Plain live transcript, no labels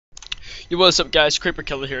Yo, what's up guys, Creeper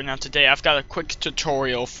Killer here. Now today I've got a quick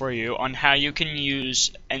tutorial for you on how you can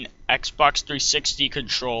use an Xbox 360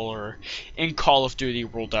 controller in Call of Duty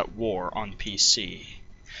World at War on PC.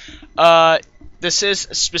 This is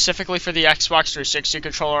specifically for the Xbox 360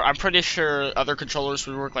 controller. I'm pretty sure other controllers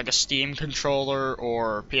would work like a Steam controller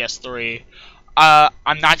or PS3.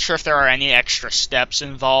 I'm not sure if there are any extra steps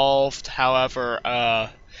involved, however,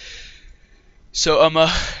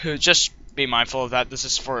 just be mindful of that. This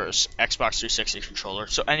is for Xbox 360 controller.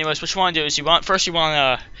 So anyways, what you want to do is you want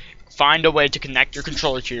to find a way to connect your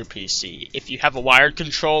controller to your PC. If you have a wired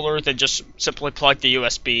controller, then just simply plug the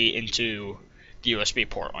USB into the USB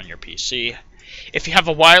port on your PC. If you have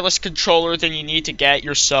a wireless controller, then you need to get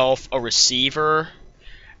yourself a receiver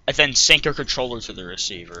and then sync your controller to the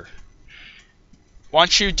receiver.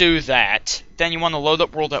 Once you do that, then you want to load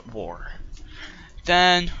up World at War.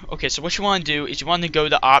 Then, okay, so what you want to do is you want to go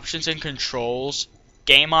to Options and Controls,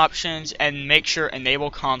 Game Options, and make sure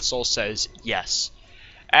Enable Console says yes.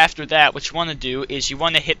 After that, what you want to do is you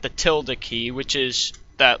want to hit the tilde key, which is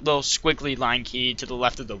that little squiggly line key to the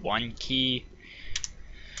left of the 1 key,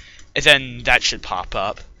 and then that should pop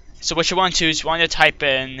up. So what you want to do is you want to type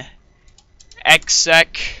in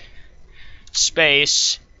exec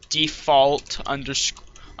space default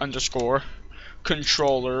underscore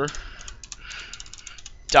controller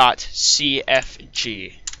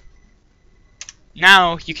 .cfg.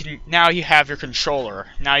 Now you have your controller.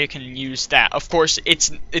 Now you can use that. Of course, it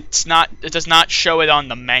does not show it on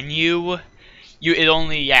the menu.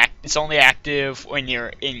 It's only active when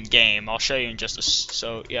you're in game. I'll show you in just a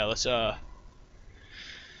so yeah. Let's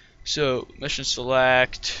so mission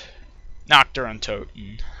select Noctur and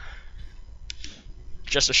Toten,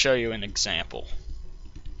 just to show you an example.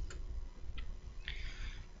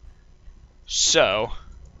 So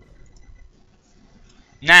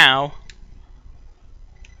now,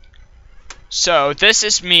 this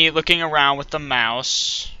is me looking around with the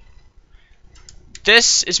mouse.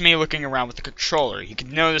 This is me looking around with the controller. You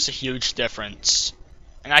can notice a huge difference.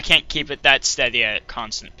 And I can't keep it that steady at a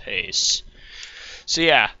constant pace. So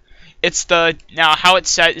yeah, now how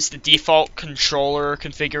it's set is the default controller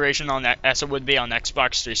configuration as it would be on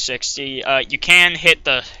Xbox 360. You can hit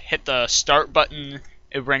the start button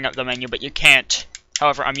and bring up the menu, but you can't.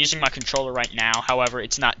 However, I'm using my controller right now. However,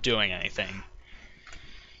 it's not doing anything.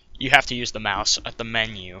 You have to use the mouse at the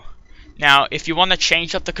menu. Now, if you want to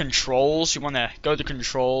change up the controls, you want to go to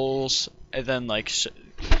Controls, and then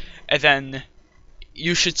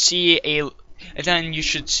you should see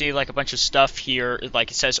like a bunch of stuff here. Like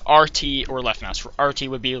it says RT or left mouse. For RT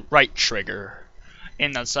would be right trigger.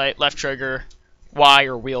 In that site, left trigger, Y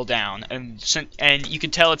or wheel down. And you can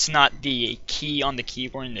tell it's not the key on the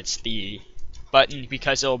keyboard, it's the button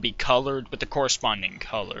because it'll be colored with the corresponding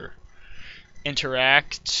color.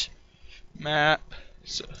 Interact, map,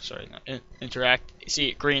 interact,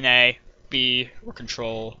 see green A, B, or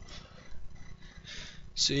control.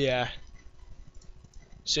 So yeah,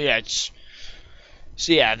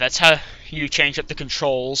 that's how you change up the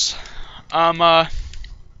controls. And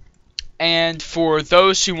for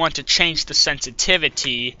those who want to change the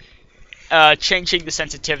sensitivity, changing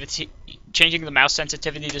the mouse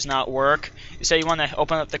sensitivity does not work. So you want to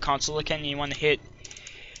open up the console again, and you want to hit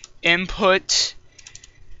input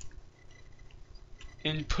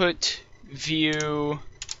view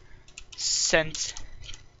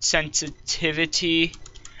sensitivity,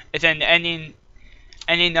 and then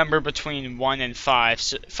any number between 1 and 5,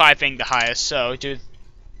 so 5 being the highest. So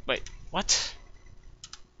wait, what?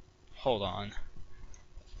 Hold on.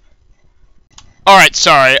 Alright,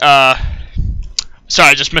 sorry, I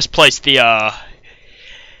just misplaced the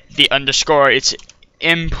underscore. It's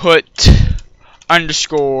input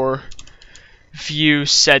underscore view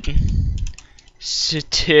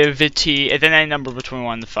sensitivity, and then any number between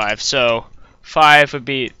 1 and 5. So 5 would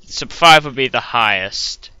be the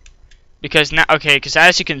highest. Because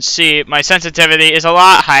as you can see, my sensitivity is a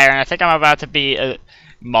lot higher, and I think I'm about to be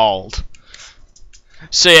mauled.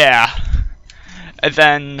 So yeah. And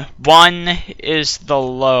then 1 is the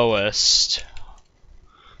lowest.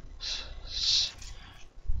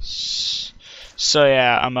 So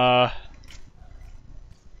yeah,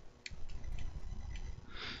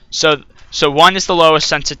 so 1 is the lowest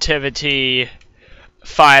sensitivity,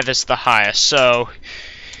 5 is the highest. So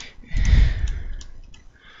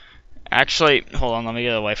actually, hold on, let me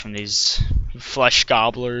get away from these flesh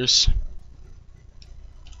gobblers.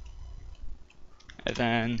 And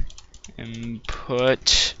then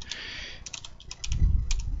input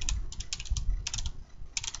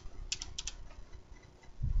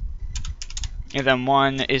and then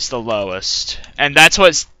 1 is the lowest. And that's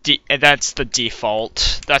what's that's the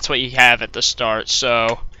default. That's what you have at the start.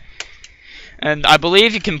 So, and I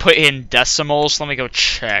believe you can put in decimals. Let me go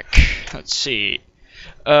check. Let's see.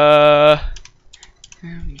 Put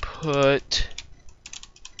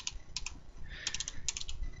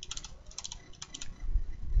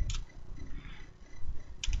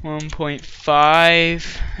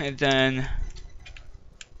 1.5, and then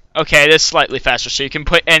okay, this is slightly faster. So you can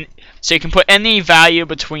put any value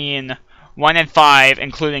between 1 and 5,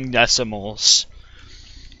 including decimals.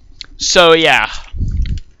 So yeah.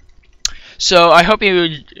 So I hope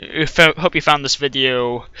you found this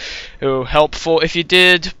video helpful. If you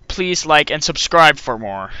did, please like and subscribe for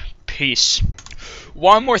more. Peace.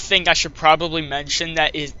 One more thing I should probably mention,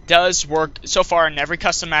 that it does work so far in every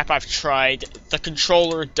custom map I've tried. The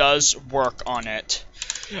controller does work on it.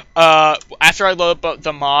 After I load up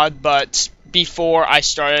the mod, but before I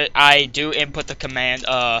start it, I do input the command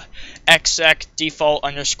exec default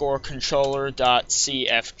underscore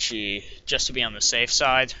controller.cfg just to be on the safe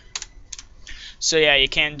side. So yeah, you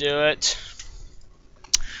can do it.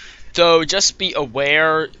 Though just be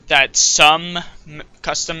aware that some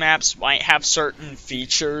custom maps might have certain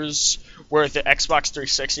features where the Xbox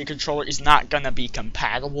 360 controller is not going to be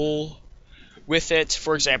compatible with it.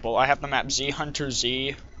 For example, I have the map Z Hunter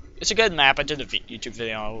Z. It's a good map. I did a YouTube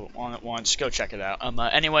video on it once. Go check it out.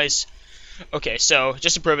 Anyways, okay, so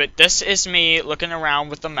just to prove it, this is me looking around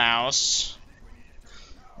with the mouse.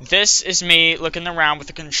 This is me looking around with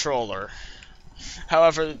the controller.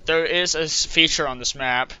 However, there is a feature on this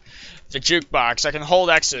map, the jukebox. I can hold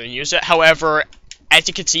X to use it. However, as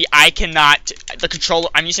you can see, I cannot. The controller.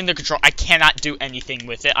 I'm using the controller. I cannot do anything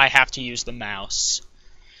with it. I have to use the mouse.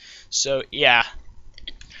 So yeah.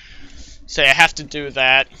 So I have to do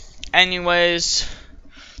that. Anyways.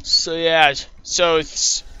 So yeah. So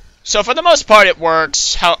for the most part, it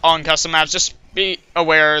works on custom maps. Just be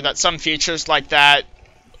aware that some features like that,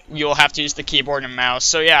 you'll have to use the keyboard and mouse.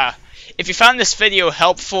 So yeah. If you found this video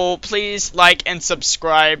helpful, please like and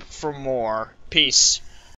subscribe for more. Peace.